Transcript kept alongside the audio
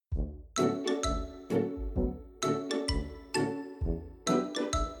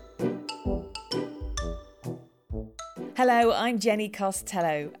Hello, I'm Jenni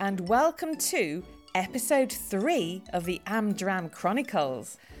Costello and welcome to episode 3 of the Amdram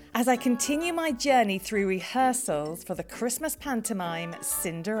Chronicles as I continue my journey through rehearsals for the Christmas pantomime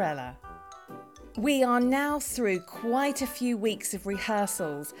Cinderella. We are now through quite a few weeks of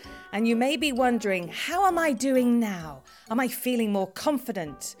rehearsals and you may be wondering, how am I doing now? Am I feeling more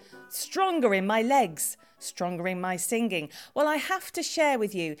confident, stronger in my legs, stronger in my singing? Well, I have to share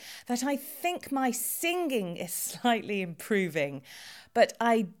with you that I think my singing is slightly improving, but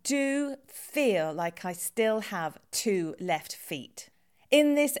I do feel like I still have 2 left feet.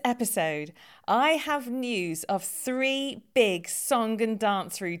 In this episode, I have news of 3 big song and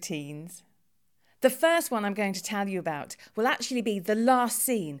dance routines. The first one I'm going to tell you about will actually be the last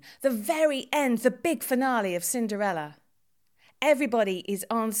scene, the very end, the big finale of Cinderella. Everybody is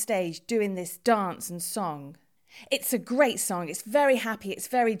on stage doing this dance and song. It's a great song. It's very happy. It's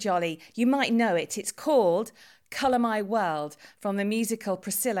very jolly. You might know it. It's called Colour My World from the musical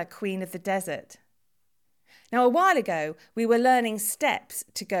Priscilla, Queen of the Desert. Now, a while ago, we were learning steps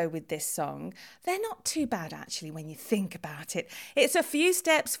to go with this song. They're not too bad, actually, when you think about it. It's a few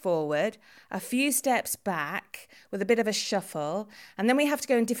steps forward, a few steps back with a bit of a shuffle, and then we have to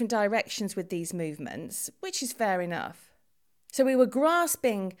go in different directions with these movements, which is fair enough. So we were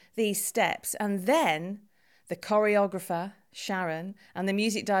grasping these steps, and then the choreographer, Sharon, and the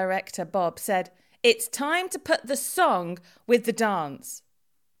music director, Bob, said, "It's time to put the song with the dance."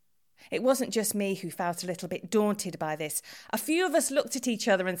 It wasn't just me who felt a little bit daunted by this. A few of us looked at each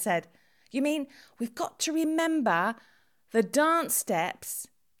other and said, "You mean we've got to remember the dance steps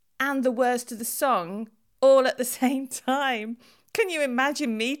and the words to the song all at the same time?" Can you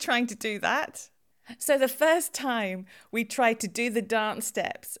imagine me trying to do that? So the first time we tried to do the dance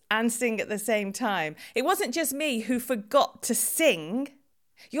steps and sing at the same time, it wasn't just me who forgot to sing.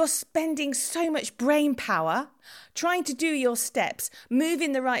 You're spending so much brain power trying to do your steps, move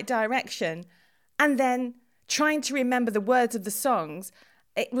in the right direction, and then trying to remember the words of the songs.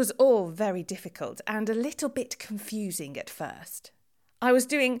 It was all very difficult and a little bit confusing at first. I was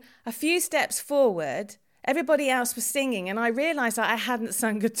doing a few steps forward, everybody else was singing, and I realised that I hadn't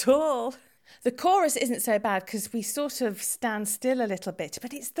sung at all. The chorus isn't so bad because we sort of stand still a little bit,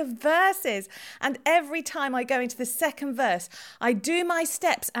 but it's the verses. And every time I go into the second verse, I do my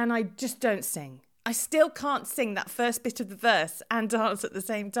steps and I just don't sing. I still can't sing that first bit of the verse and dance at the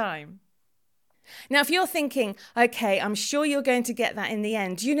same time. Now, if you're thinking, okay, I'm sure you're going to get that in the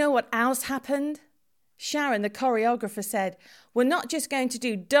end, do you know what else happened? Sharon, the choreographer, said, "We're not just going to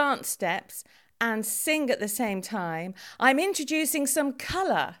do dance steps and sing at the same time. I'm introducing some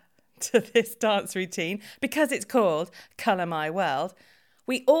colour to this dance routine because it's called Colour My World.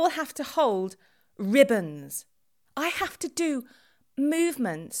 We all have to hold ribbons. I have to do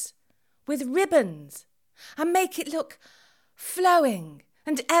movements with ribbons and make it look flowing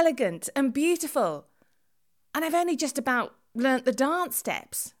and elegant and beautiful. And I've only just about learnt the dance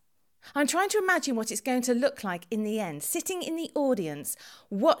steps. I'm trying to imagine what it's going to look like in the end, sitting in the audience,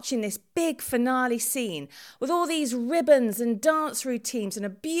 watching this big finale scene with all these ribbons and dance routines and a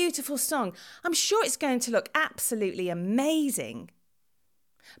beautiful song. I'm sure it's going to look absolutely amazing.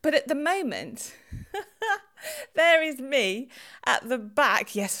 But at the moment, there is me at the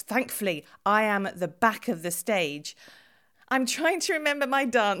back. Yes, thankfully, I am at the back of the stage. I'm trying to remember my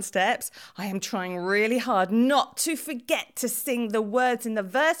dance steps. I am trying really hard not to forget to sing the words in the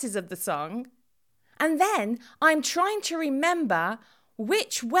verses of the song. And then I'm trying to remember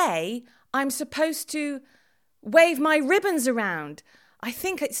which way I'm supposed to wave my ribbons around. I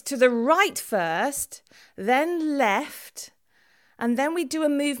think it's to the right first, then left, and then we do a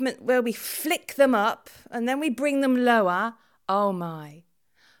movement where we flick them up and then we bring them lower. Oh my.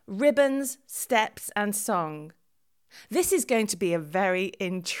 Ribbons, steps and song. This is going to be a very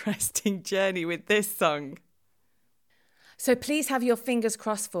interesting journey with this song. So please have your fingers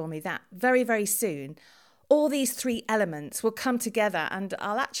crossed for me that very, very soon all these 3 elements will come together and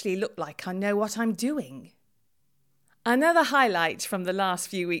I'll actually look like I know what I'm doing. Another highlight from the last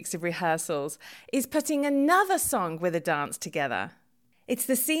few weeks of rehearsals is putting another song with a dance together. It's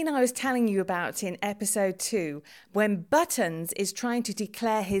the scene I was telling you about in episode 2 when Buttons is trying to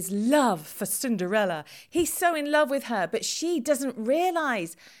declare his love for Cinderella. He's so in love with her, but she doesn't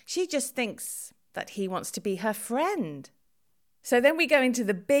realise. She just thinks that he wants to be her friend. So then we go into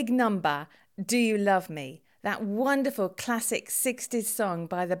the big number, Do You Love Me? That wonderful classic 60s song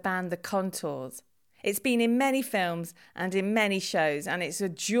by the band The Contours. It's been in many films and in many shows, and it's a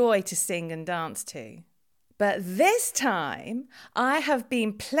joy to sing and dance to. But this time, I have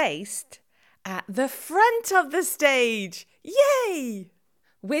been placed at the front of the stage. Yay!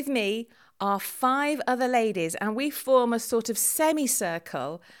 With me are 5 other ladies, and we form a sort of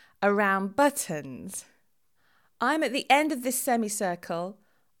semicircle around Buttons. I'm at the end of this semicircle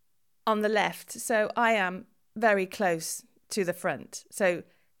on the left, so I am very close to the front. So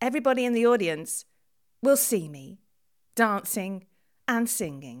everybody in the audience will see me dancing and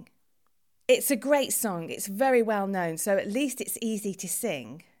singing. It's a great song. It's very well known, so at least it's easy to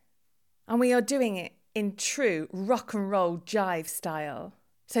sing. And we are doing it in true rock and roll jive style.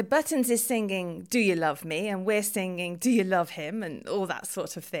 So Buttons is singing "Do You Love Me?" and we're singing "Do You Love Him?" and all that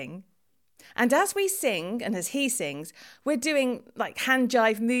sort of thing. And as we sing and as he sings, we're doing like hand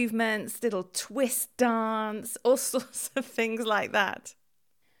jive movements, little twist dance, all sorts of things like that.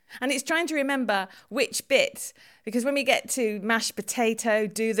 And it's trying to remember which bit, because when we get to mashed potato,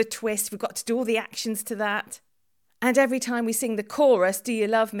 do the twist, we've got to do all the actions to that. And every time we sing the chorus, "Do You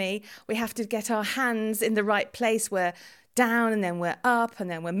Love Me?" we have to get our hands in the right place. We're down and then we're up and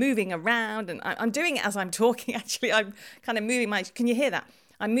then we're moving around. And I'm doing it as I'm talking, actually. I'm kind of moving can you hear that?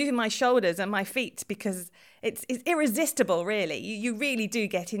 I'm moving my shoulders and my feet because it's irresistible, really. You really do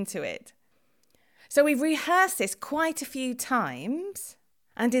get into it. So we've rehearsed this quite a few times.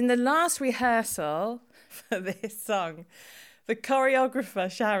 And in the last rehearsal for this song, the choreographer,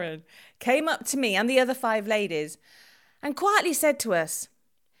 Sharon, came up to me and the other 5 ladies and quietly said to us,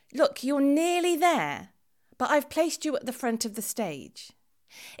 "Look, you're nearly there, but I've placed you at the front of the stage.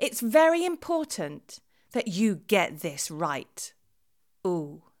 It's very important that you get this right."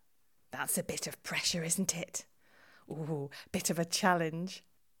 Ooh, that's a bit of pressure, isn't it? Ooh, bit of a challenge.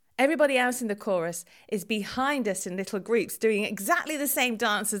 Everybody else in the chorus is behind us in little groups doing exactly the same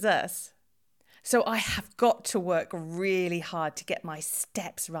dance as us. So I have got to work really hard to get my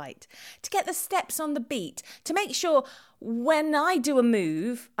steps right, to get the steps on the beat, to make sure when I do a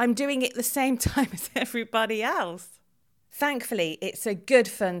move, I'm doing it the same time as everybody else. Thankfully, it's a good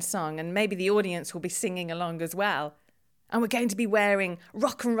fun song and maybe the audience will be singing along as well. And we're going to be wearing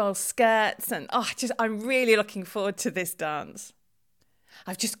rock and roll skirts and I'm really looking forward to this dance.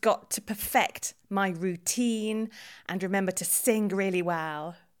 I've just got to perfect my routine and remember to sing really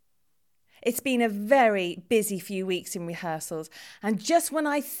well. It's been a very busy few weeks in rehearsals, and just when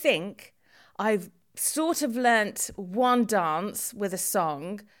I think I've sort of learnt one dance with a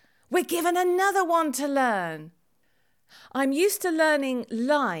song, we're given another one to learn. I'm used to learning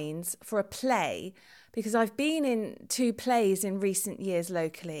lines for a play because I've been in 2 plays in recent years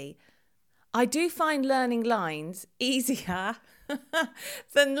locally. I do find learning lines easier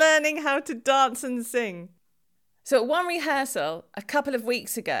than learning how to dance and sing. So at one rehearsal a couple of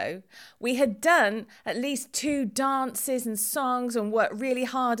weeks ago, we had done at least 2 dances and songs and worked really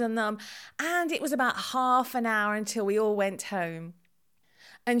hard on them. And it was about half an hour until we all went home.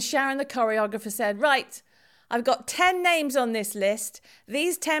 And Sharon, the choreographer, said, "Right, I've got 10 names on this list.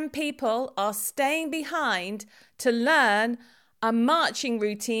 These 10 people are staying behind to learn a marching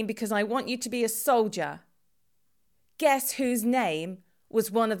routine because I want you to be a soldier." Guess whose name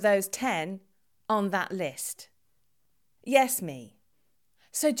was one of those 10 on that list? Yes, me.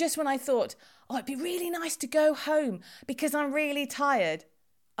 So just when I thought, it'd be really nice to go home because I'm really tired,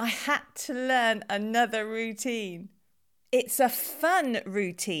 I had to learn another routine. It's a fun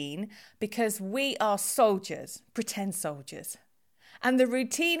routine because we are soldiers, pretend soldiers. And the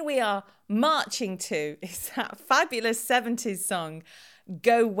routine we are marching to is that fabulous 70s song,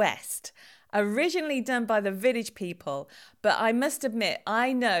 "Go West," originally done by the Village People, but I must admit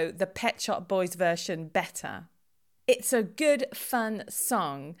I know the Pet Shop Boys version better. It's a good, fun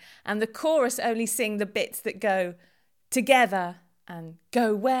song, and the chorus only sing the bits that go together and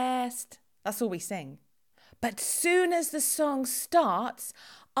 "Go West." That's all we sing. But soon as the song starts,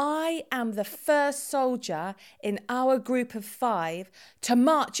 I am the first soldier in our group of 5 to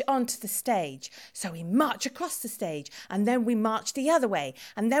march onto the stage. So we march across the stage and then we march the other way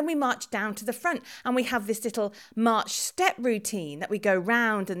and then we march down to the front and we have this little march step routine that we go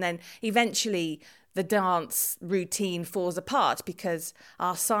round, and then eventually the dance routine falls apart because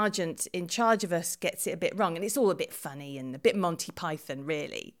our sergeant in charge of us gets it a bit wrong, and it's all a bit funny and a bit Monty Python,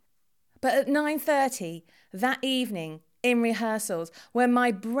 really. But at 9:30 that evening in rehearsals, when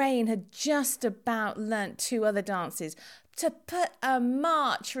my brain had just about learnt 2 other dances, to put a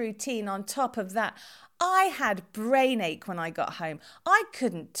march routine on top of that, I had brain ache when I got home. I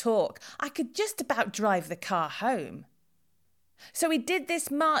couldn't talk. I could just about drive the car home. So we did this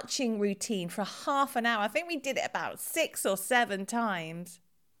marching routine for half an hour. I think we did it about 6 or 7 times.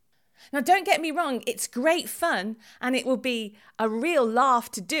 Now, don't get me wrong, it's great fun and it will be a real laugh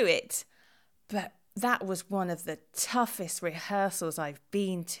to do it. But that was one of the toughest rehearsals I've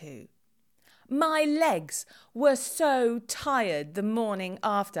been to. My legs were so tired the morning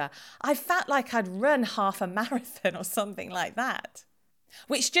after. I felt like I'd run half a marathon or something like that.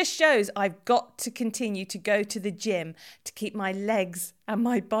 Which just shows I've got to continue to go to the gym to keep my legs and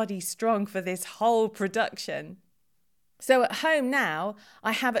my body strong for this whole production. So at home now,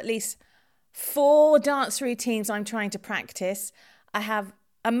 I have at least 4 dance routines I'm trying to practice. I have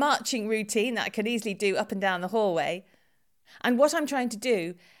a marching routine that I can easily do up and down the hallway. And what I'm trying to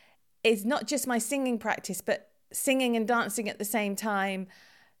do is not just my singing practice, but singing and dancing at the same time,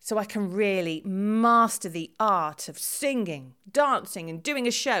 so I can really master the art of singing, dancing and doing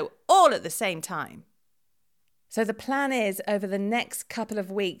a show all at the same time. So the plan is over the next couple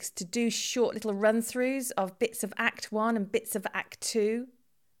of weeks to do short little run-throughs of bits of Act 1 and bits of Act 2.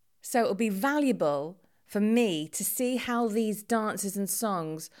 So it'll be valuable for me to see how these dances and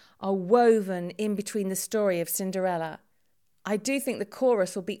songs are woven in between the story of Cinderella. I do think the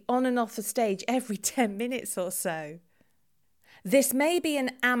chorus will be on and off the stage every 10 minutes or so. This may be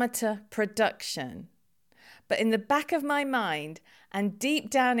an amateur production, but in the back of my mind and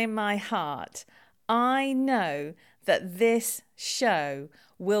deep down in my heart, I know that this show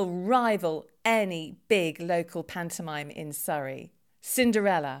will rival any big local pantomime in Surrey.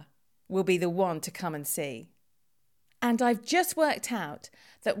 Cinderella will be the one to come and see. And I've just worked out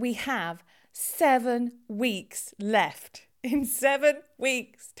that we have 7 weeks left. In 7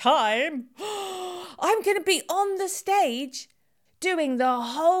 weeks' time, I'm going to be on the stage doing the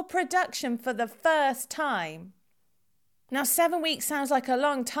whole production for the first time. Now, 7 weeks sounds like a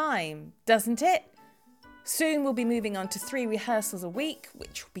long time, doesn't it? Soon we'll be moving on to 3 rehearsals a week,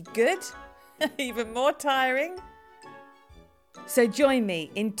 which will be good, even more tiring. So join me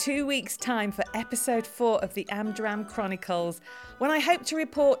in 2 weeks' time for episode 4 of the Amdram Chronicles, when I hope to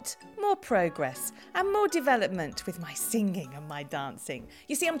report more progress and more development with my singing and my dancing.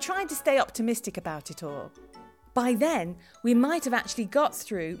 You see, I'm trying to stay optimistic about it all. By then, we might have actually got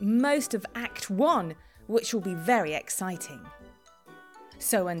through most of Act 1, which will be very exciting.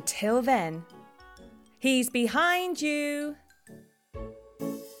 So until then, he's behind you.